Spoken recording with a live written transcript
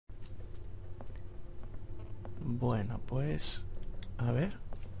Bueno, pues... A ver...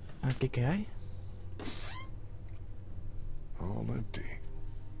 ¿Aquí qué hay? All empty.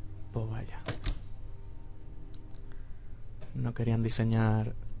 Pues vaya. No querían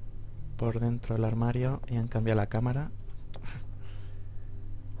diseñar por dentro el armario y han cambiado la cámara.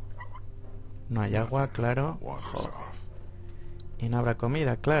 No hay agua, claro. Joder. Y no habrá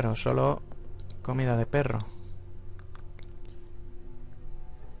comida, claro. Solo comida de perro.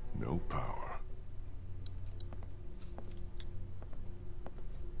 No power.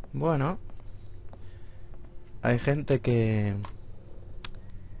 Bueno. Hay gente que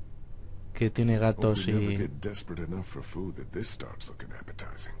tiene gatos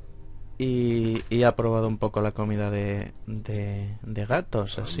y ha probado un poco la comida de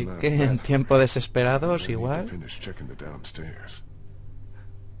gatos, así que en tiempos desesperados igual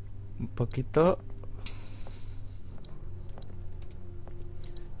un poquito.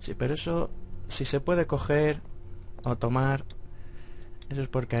 Sí, pero eso, si se puede coger o tomar, eso es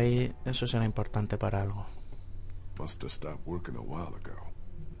porque ahí eso será importante para algo.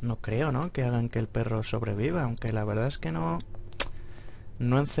 No creo, ¿no?, que hagan que el perro sobreviva, aunque la verdad es que no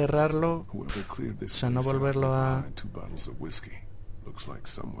encerrarlo, o sea, no volverlo a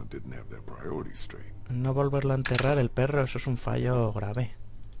enterrar el perro, eso es un fallo grave.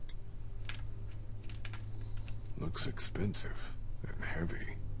 Looks expensive and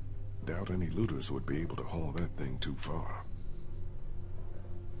heavy. Doubt any looters would be able to haul that thing too far.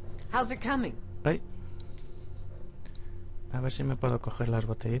 How's it coming? Ay. A ver si me puedo coger las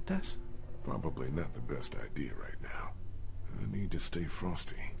botellitas. Probably not the best idea right now. I need to stay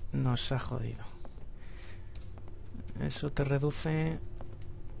frosty. Nos ha jodido. Eso te reduce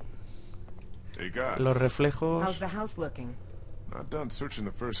los reflejos. How's the house looking? Not done searching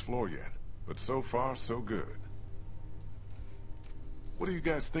the first floor yet, but so far so good. What do you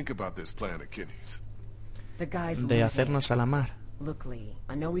guys think about this plan of Kinney's? The guy's De hacernos a la mar. Look, Lee,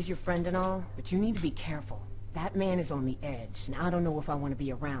 I know he's your friend and all, but you need to be careful. That man is on the edge, and I don't know if I want to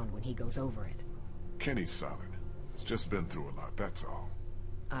be around when he goes over it. Kenny's solid. He's just been through a lot, that's all.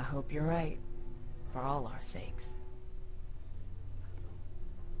 I hope you're right. For all our sakes.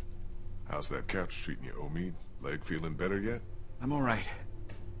 How's that couch treating you, Omid? Leg feeling better yet? I'm all right.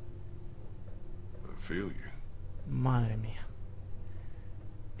 I feel you. Madre mía.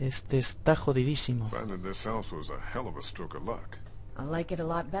 Este está jodidísimo. Finding this house was a hell of a stroke of luck. I like it a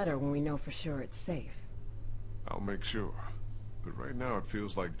lot better when we know for sure it's safe. I'll make sure. But right now it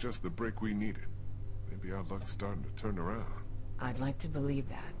feels like just the break we needed. Maybe our luck's starting to turn around. I'd like to believe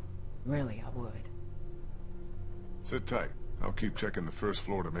that. Really, I would. Sit tight. I'll keep checking the first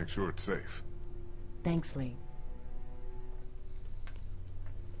floor to make sure it's safe. Thanks, Lee.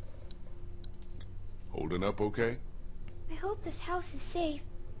 Holding up okay? I hope this house is safe.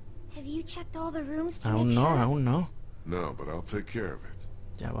 Have you checked all the rooms to Aún make no, sure? aún no. No, but I'll take care of it.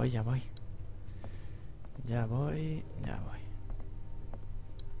 Ya voy, ya voy. Ya voy, ya voy.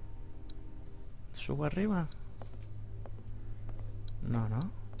 ¿Subo arriba? No,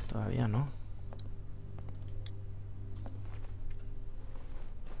 no. Todavía no.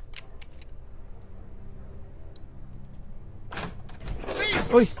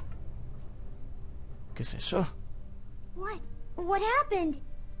 ¡Uy! ¿Qué es eso? What happened?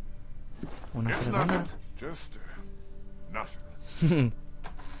 Una It's fregona. nothing. Just nothing.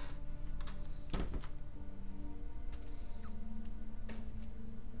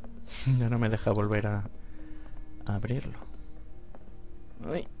 Ya no me deja volver a abrirlo.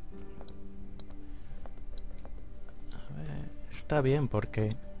 Uy. A ver, está bien porque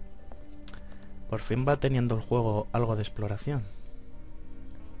por fin va teniendo el juego algo de exploración.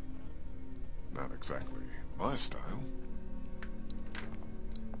 Not exactly my style.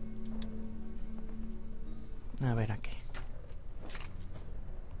 A ver aquí.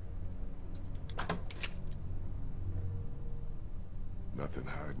 Nothing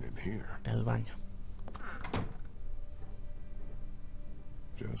hiding in here. El baño.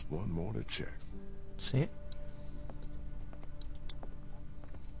 Just one more to check. Sí.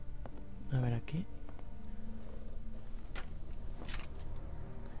 A ver aquí.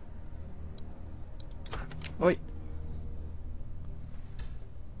 ¡Uy!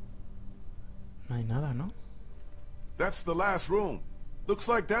 No hay nada, ¿no? That's the last room. Looks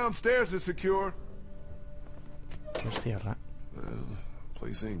like downstairs is secure. Pues cierra. Well,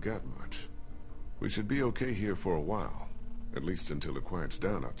 place ain't got much. We should be okay here for a while. At least until it quiets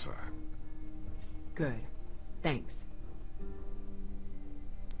down outside. Good. Thanks.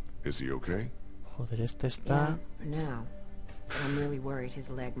 Is he okay? Joder, este Yeah, está... for now. But I'm really worried his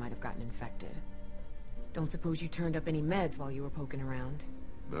leg might have gotten infected. Don't suppose you turned up any meds while you were poking around?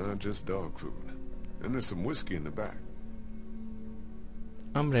 Nah, just dog food. And there's some whiskey in the back.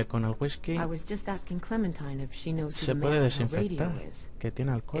 Hombre, con el whisky I was just asking Clementine if she knows who se the puede man on her radio desinfectar, is. que tiene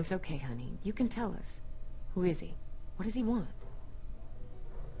alcohol. It's okay, honey. You can tell us. Who is he? What does he want?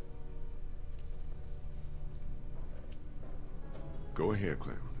 Go ahead,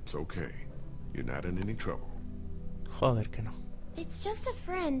 Clem. It's okay. You're not in any trouble. Joder, que no. It's just a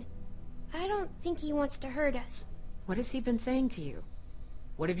friend. I don't think he wants to hurt us. What has he been saying to you?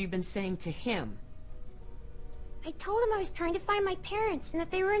 What have you been saying to him? I told him I was trying to find my parents and that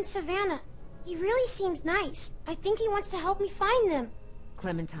they were in Savannah. He really seems nice. I think he wants to help me find them.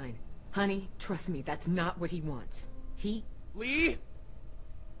 Clementine, honey, trust me, that's not what he wants. Lee?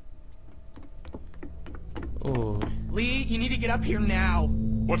 Oh, Lee, you need to get up here now.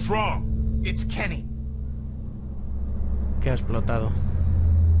 What's wrong? It's Kenny. que ha explotado.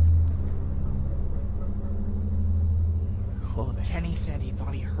 Joder. Kenny said he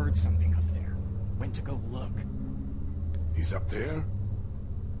thought he heard something up there. Went to go look. He's up there?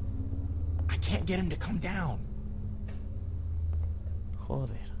 I can't get him to come down.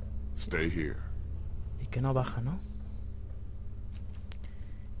 Joder. Stay here. Y que no baja, ¿no?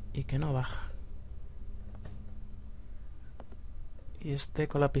 Y que no baja. Y este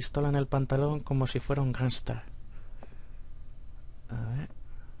con la pistola en el pantalón como si fuera un gángster. A ver.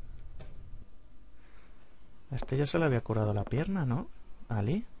 A este ya se le había curado la pierna, ¿no?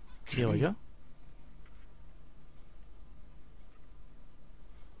 ¿Ali? Digo yo.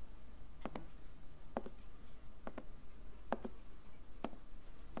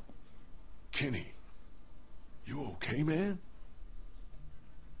 Kenny, you okay, man?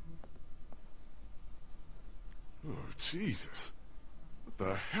 Oh, Jesus. What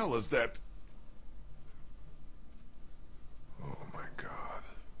the hell is that? Oh, my God.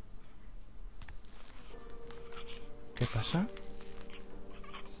 ¿Qué pasa?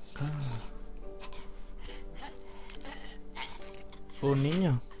 Ah. Un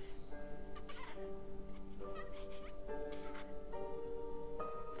niño.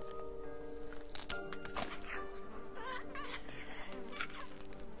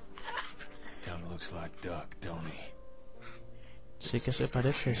 Kinda looks like Duck, don't he? Sí que se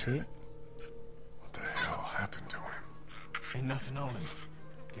parece, sí. What the hell happened to him? Ain't nothing on him.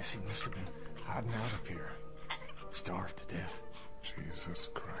 Guess he must have been hiding out up here. Starved to death. Jesus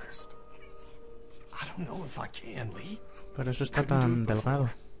Christ. I don't know if I can, Lee. Por eso está tan delgado.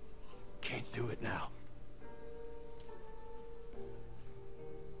 Can't do it now.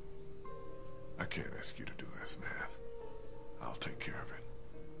 I can't ask you to do this, man. I'll take care of it,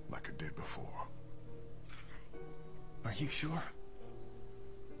 like I did before. Are you sure?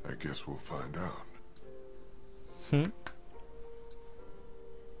 I guess we'll find out. ¿Mm?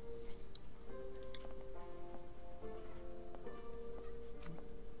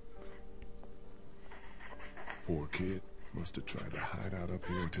 Poor kid. Must have tried to hide out up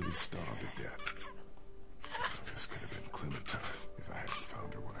here until he starved to death. This could have been Clementine if I hadn't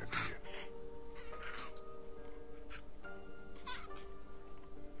found her when I did.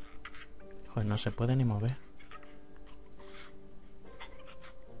 Joder, no se puede ni mover.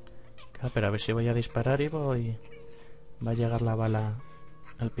 Claro, pero a ver si voy a disparar y voy... Va a llegar la bala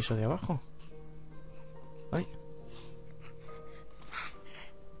al piso de abajo. ¡Ay!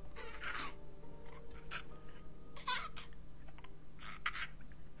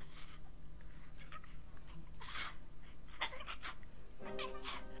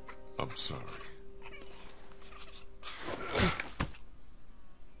 I'm sorry.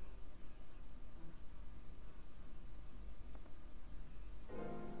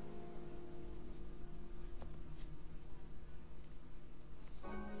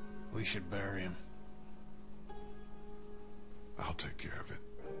 We should bury him. I'll take care of it.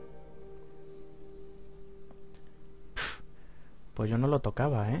 Pues yo no lo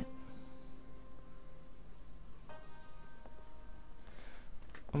tocaba, ¿eh?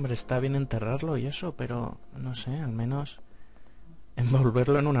 Hombre, está bien enterrarlo y eso, pero no sé, al menos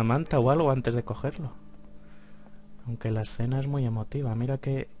envolverlo en una manta o algo antes de cogerlo. Aunque la escena es muy emotiva. Mira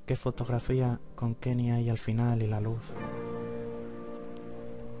qué fotografía con Kenny ahí al final y la luz.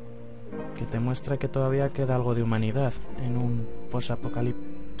 Que te muestra que todavía queda algo de humanidad en un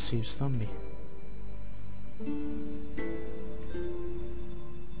post-apocalipsis zombie.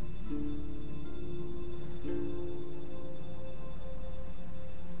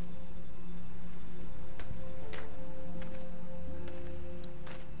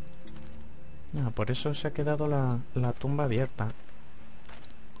 Por eso se ha quedado la tumba abierta.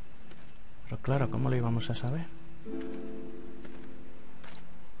 Pero claro, ¿cómo lo íbamos a saber?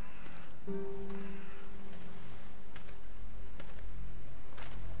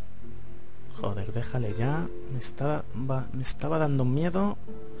 Joder, déjale ya. Me estaba dando miedo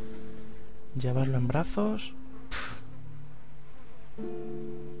llevarlo en brazos. Pff.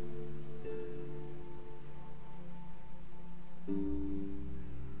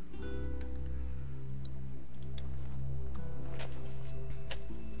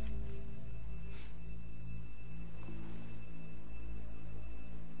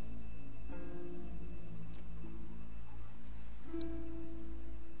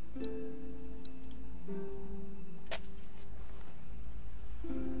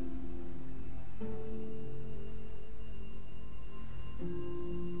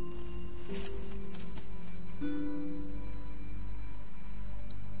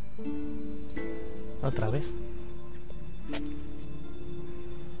 Otra vez.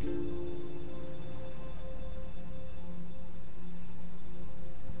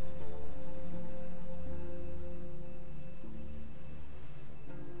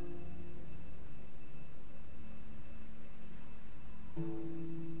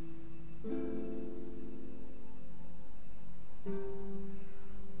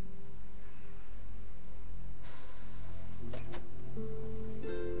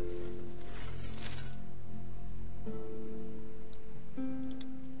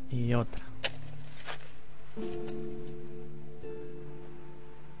 Y otra.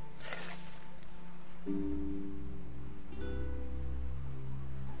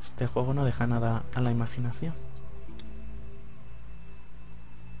 Este juego no deja nada a la imaginación.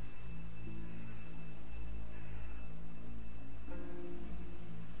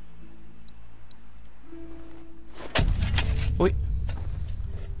 Uy.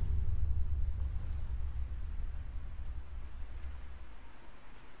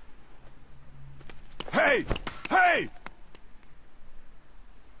 Hey! Hey!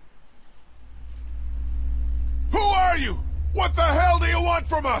 Who are you? What the hell do you want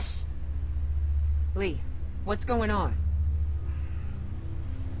from us? Lee, what's going on?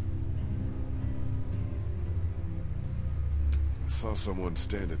 I saw someone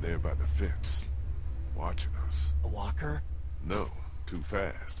standing there by the fence, watching us. A walker? No, too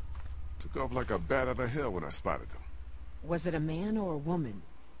fast. Took off like a bat out of hell when I spotted him. Was it a man or a woman?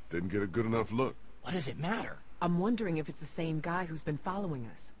 Didn't get a good enough look. What does it matter? I'm wondering if it's the same guy who's been following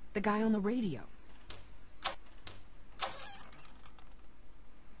us. The guy on the radio.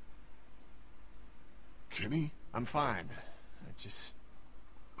 Kenny? I'm fine.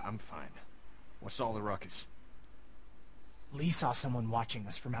 I'm fine. What's all the ruckus? Lee saw someone watching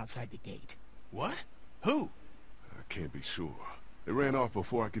us from outside the gate. What? Who? I can't be sure. They ran off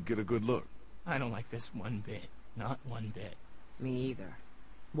before I could get a good look. I don't like this one bit. Not one bit. Me either.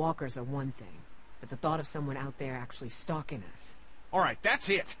 Walkers are one thing, but the thought of someone out there actually stalking us. Alright, that's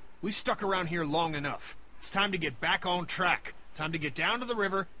it. We've stuck around here long enough. It's time to get back on track. Time to get down to the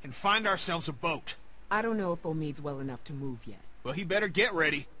river and find ourselves a boat. I don't know if Omid's well enough to move yet. Well, he better get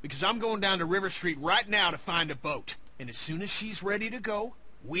ready, because I'm going down to River Street right now to find a boat. And as soon as she's ready to go,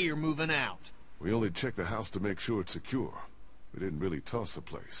 we're moving out. We only checked the house to make sure it's secure. We didn't really toss the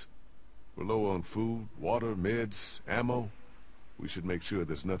place. We're low on food, water, meds, ammo. We should make sure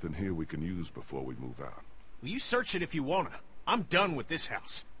there's nothing here we can use before we move out. Well, you search it if you wanna. I'm done with this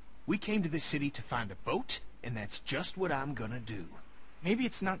house. We came to this city to find a boat, and that's just what I'm gonna do. Maybe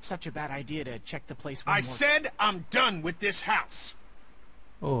it's not such a bad idea to check the place one I more said I'm done with this house.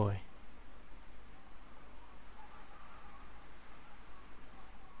 Uy.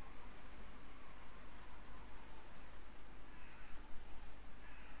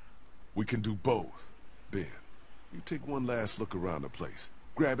 We can do both. Ben, you take one last look around the place.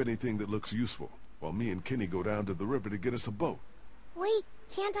 Grab anything that looks useful, while me and Kenny go down to the river to get us a boat. Wait,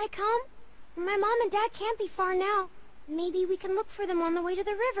 can't I come? My mom and dad can't be far now. Maybe we can look for them on the way to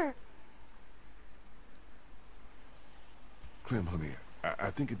the river. Clem, honey,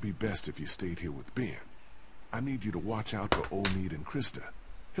 I think it'd be best if you stayed here with Ben. I need you to watch out for Omid and Krista.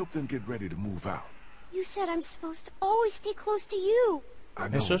 Help them get ready to move out. You said I'm supposed to always stay close to you. I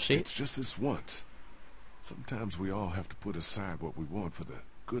know, Eso sí. it's just this once. Sometimes we all have to put aside what we want for the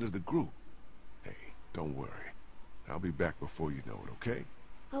good of the group. Hey, don't worry. I'll be back before you know it, okay?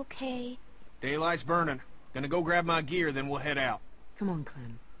 Okay. Daylight's burning. Gonna go grab my gear, then we'll head out. Come on,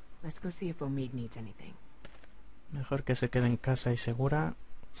 Clem. Let's go see if Omid needs anything. Mejor que se quede en casa y segura.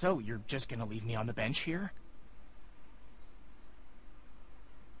 So, you're just gonna leave me on the bench here?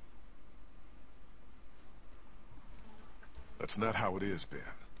 That's not how it is, Ben.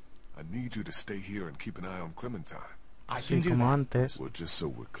 I need you to stay here and keep an eye on Clementine. I Sí, can do como that. antes. Well, just so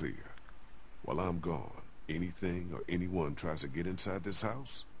we're clear. While I'm gone, anything or anyone tries to get inside this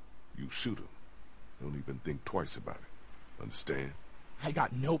house, you shoot them. Don't even think twice about it. Understand? I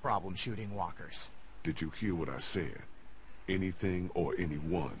got no problem shooting walkers. Did you hear what I said? Anything or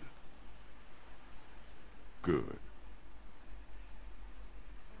anyone. Good.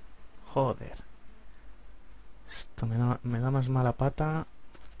 Joder. Esto me da más mala pata.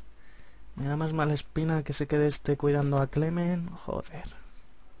 Me da más mala espina que se quede este cuidando a Clemen. Joder.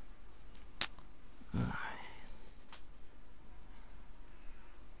 Ay.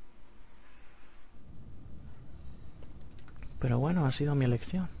 Pero bueno, ha sido mi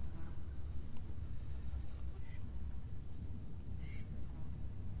elección.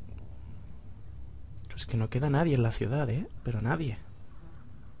 Es que no queda nadie en la ciudad, ¿eh? Pero nadie.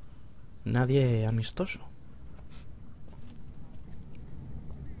 Nadie amistoso.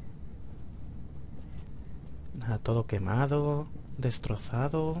 Nada, todo quemado,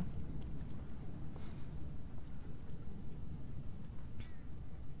 destrozado.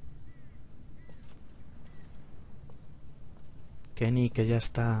 Kenny, que ya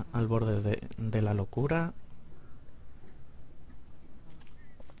está al borde de la locura.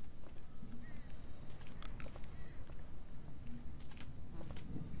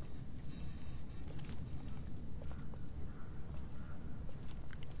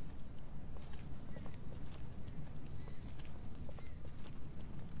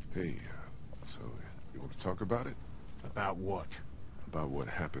 Hey, so you want to talk about it? About what? About what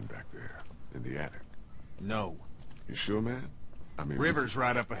happened back there, in the attic. No. You sure, man? I mean... River's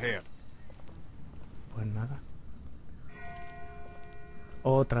right up ahead. Pues nada.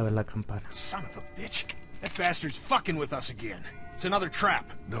 Otra vez la campana. Son of a bitch. That bastard's fucking with us again. It's another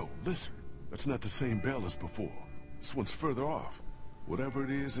trap. No, listen. That's not the same bell as before. This one's further off. Whatever it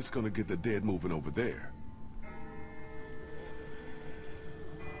is, it's gonna get the dead moving over there.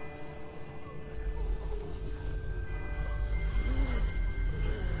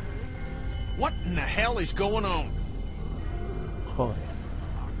 What in the hell is going on? Joder.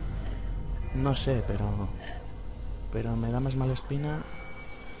 No sé, pero me da más mala espina.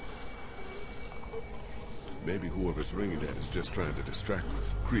 Maybe whoever's ringing that is just trying to distract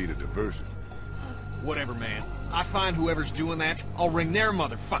us, create a diversion. Whatever, man. I find whoever's doing that, I'll ring their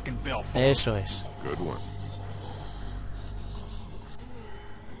motherfucking bell for 'em. Eso es. Good one.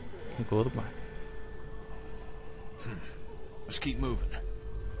 Good one. Let's keep moving.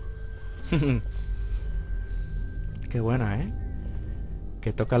 Qué buena, ¿eh?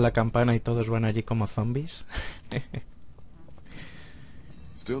 Que tocan la campana y todos van allí como zombies.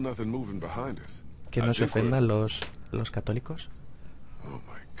 Still nothing moving behind us. Que no se ofendan los católicos. Oh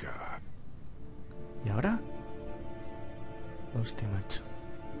my God. ¿Y ahora? Hostia, macho.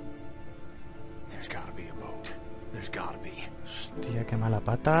 There's gotta be a boat. There's gotta be. Hostia, qué mala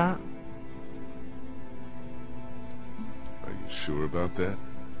pata. Are you sure about that?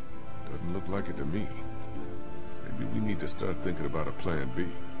 Doesn't look like it to me. Maybe we need to start thinking about a plan B.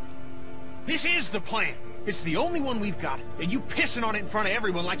 This is the plan. It's the only one we've got, and you pissing on it in front of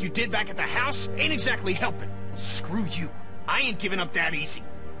everyone like you did back at the house ain't exactly helping. Screw you. I ain't giving up that easy.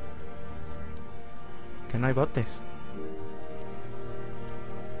 Que no hay botes.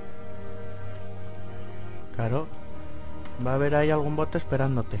 Claro. Va a haber ahí algún bote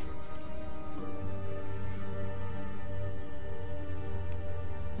esperándote.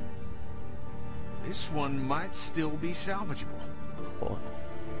 This one might still be salvageable. Joder.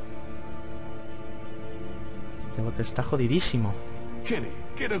 Este bote está jodidísimo. Kenny,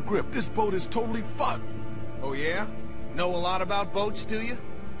 get a grip. This boat is totally fucked. Oh yeah? Know a lot about boats, do you?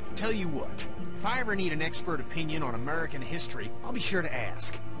 Tell you what, if I ever need an expert opinion on American history, I'll be sure to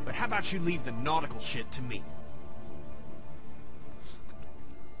ask. But how about you leave the nautical shit to me?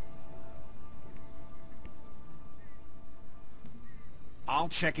 I'll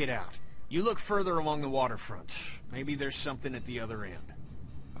check it out. You look further along the waterfront. Maybe there's something at the other end.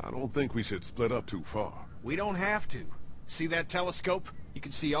 I don't think we should split up too far. We don't have to. See that telescope? You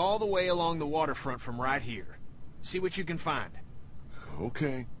can see all the way along the waterfront from right here. See what you can find.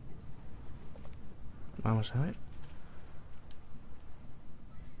 Okay. Vamos a ver.